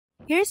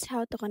Here's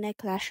how to connect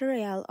Clash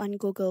Royale on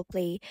Google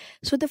Play.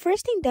 So the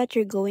first thing that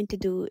you're going to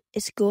do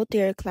is go to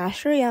your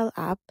Clash Royale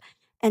app,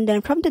 and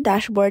then from the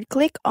dashboard,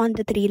 click on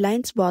the three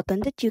lines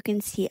button that you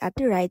can see at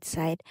the right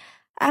side.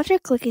 After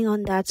clicking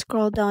on that,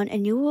 scroll down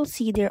and you will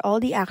see there all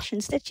the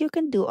actions that you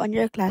can do on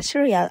your Clash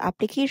Royale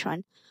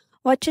application.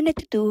 What you need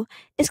to do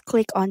is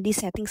click on the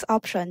settings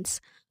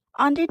options.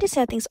 Under the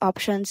settings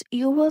options,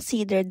 you will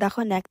see there the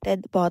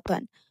connected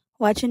button.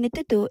 What you need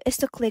to do is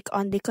to click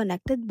on the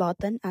connected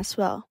button as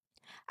well.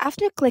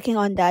 After clicking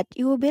on that,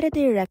 you will be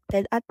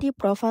redirected at the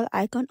profile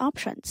icon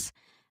options.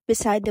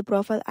 Beside the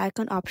profile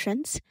icon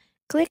options,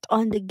 click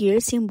on the gear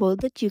symbol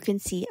that you can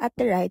see at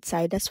the right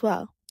side as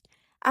well.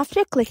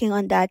 After clicking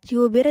on that, you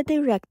will be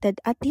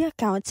redirected at the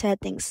account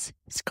settings.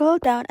 Scroll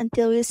down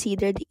until you see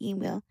there the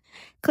email.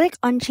 Click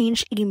on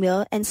change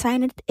email and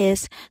sign it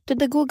is to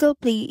the Google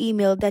Play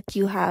email that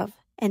you have.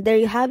 And there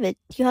you have it.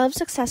 You have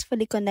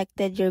successfully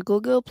connected your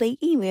Google Play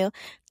email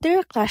to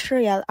your Clash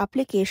Royale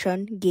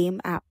application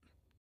game app.